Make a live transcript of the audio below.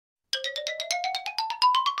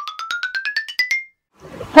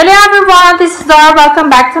Hello everyone, this is Dara. Welcome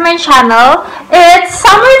back to my channel. It's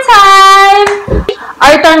summertime!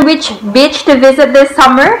 Are you on which beach to visit this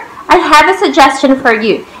summer? I have a suggestion for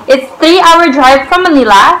you. It's 3-hour drive from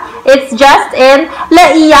Manila. It's just in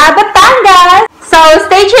Batangas. So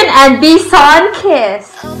stay tuned and be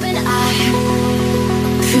sun-kissed. Open eye,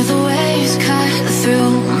 feel the waves cut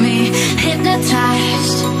through me,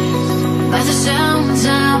 hypnotized by the sounds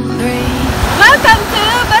I'm breathing. Welcome to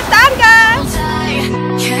Batangas!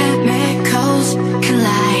 Chemicals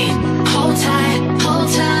collide. Hold tight, hold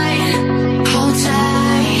tight, hold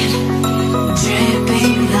tight.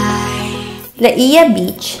 Dripping light. La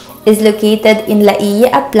Beach is located in La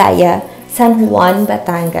Playa, San Juan,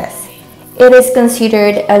 Batangas. It is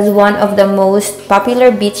considered as one of the most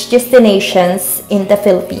popular beach destinations in the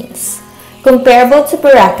Philippines. Comparable to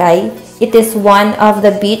Boracay, it is one of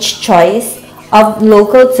the beach choice of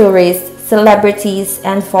local tourists, celebrities,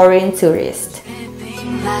 and foreign tourists.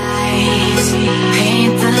 Lights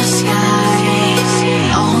paint the skies.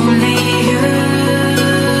 Only you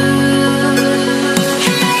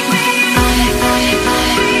can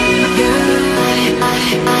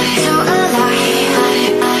make me so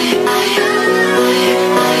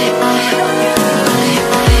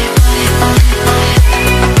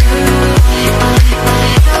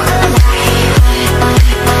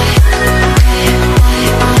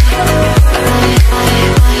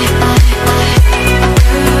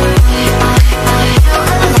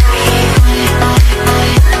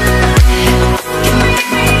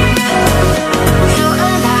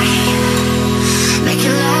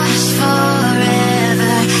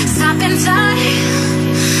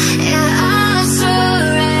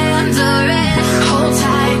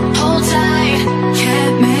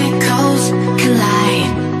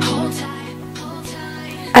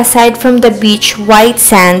Aside from the beach, white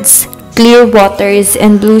sands, clear waters,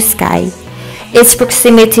 and blue sky, its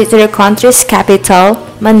proximity to the country's capital,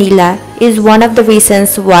 Manila, is one of the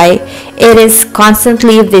reasons why it is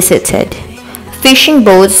constantly visited. Fishing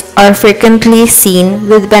boats are frequently seen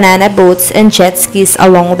with banana boats and jet skis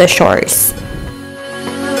along the shores.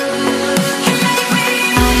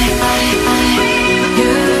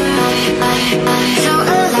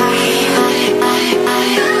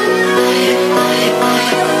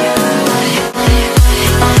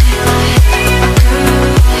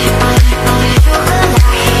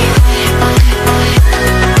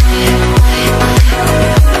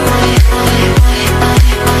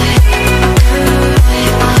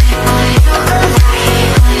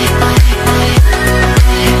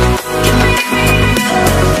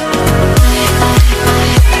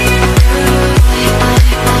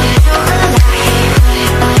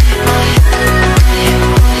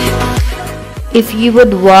 If you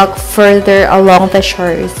would walk further along the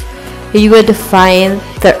shores, you would find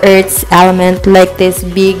the earth's element like this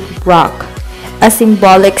big rock, a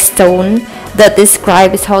symbolic stone that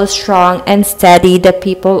describes how strong and steady the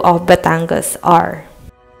people of Batangas are.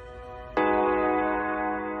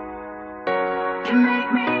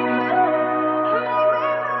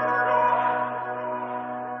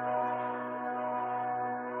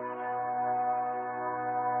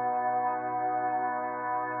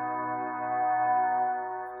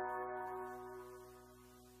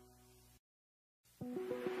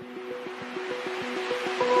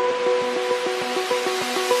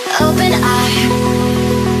 open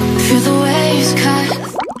eye, feel the waves cut.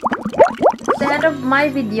 At the end of my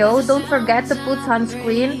video, don't forget to put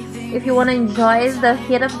sunscreen if you want to enjoy the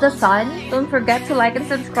heat of the sun. Don't forget to like and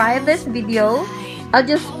subscribe this video. I'll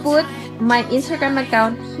just put my Instagram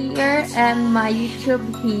account here and my YouTube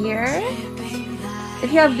here.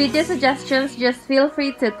 If you have video suggestions, just feel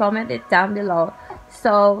free to comment it down below.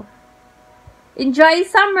 So, enjoy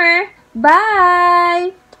summer!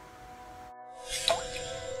 Bye!